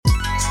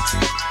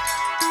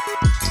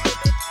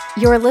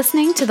You're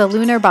listening to The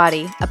Lunar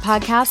Body, a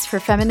podcast for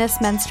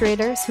feminist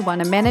menstruators who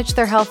want to manage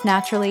their health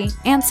naturally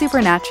and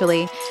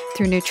supernaturally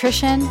through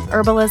nutrition,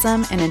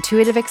 herbalism, and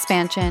intuitive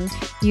expansion,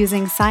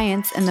 using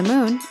science and the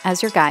moon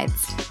as your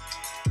guides.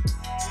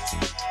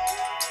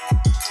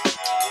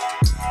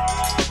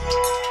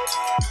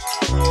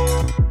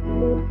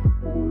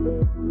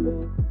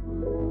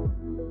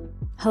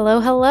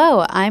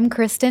 Hello. I'm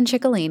Kristen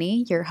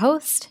Ciccolini, your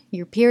host,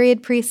 your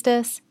period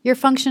priestess, your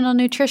functional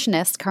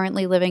nutritionist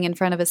currently living in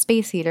front of a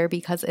space heater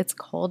because it's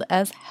cold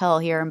as hell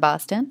here in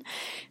Boston.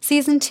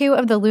 Season 2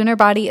 of The Lunar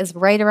Body is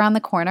right around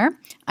the corner.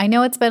 I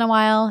know it's been a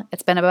while.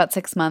 It's been about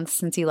 6 months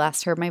since you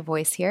last heard my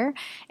voice here.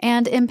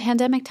 And in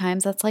pandemic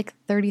times, that's like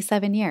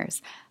 37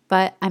 years.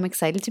 But I'm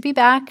excited to be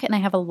back, and I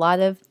have a lot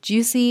of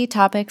juicy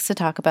topics to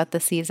talk about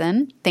this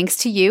season. Thanks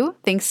to you,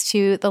 thanks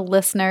to the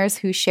listeners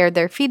who shared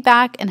their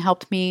feedback and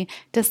helped me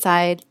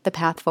decide the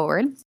path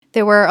forward.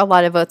 There were a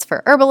lot of votes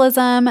for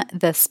herbalism,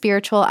 the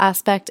spiritual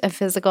aspect of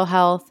physical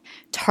health,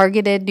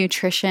 targeted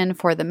nutrition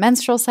for the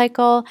menstrual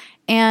cycle,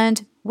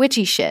 and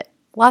witchy shit.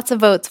 Lots of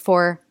votes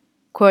for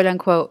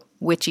quote-unquote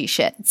witchy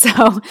shit.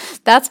 So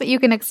that's what you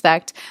can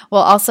expect.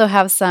 We'll also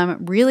have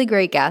some really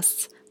great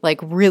guests. Like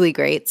really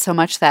great, so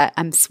much that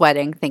I'm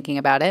sweating thinking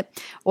about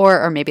it.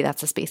 Or maybe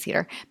that's a space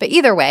heater. But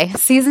either way,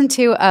 season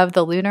 2 of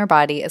The Lunar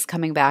Body is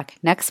coming back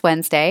next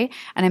Wednesday,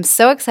 and I'm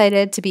so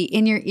excited to be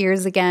in your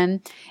ears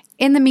again.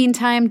 In the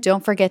meantime,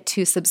 don't forget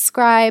to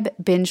subscribe,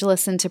 binge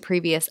listen to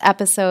previous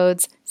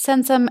episodes,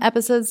 send some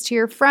episodes to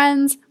your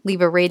friends,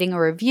 leave a rating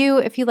or review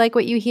if you like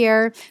what you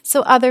hear,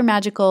 so other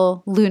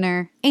magical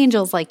lunar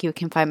angels like you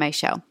can find my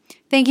show.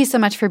 Thank you so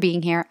much for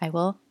being here. I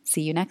will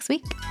see you next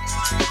week.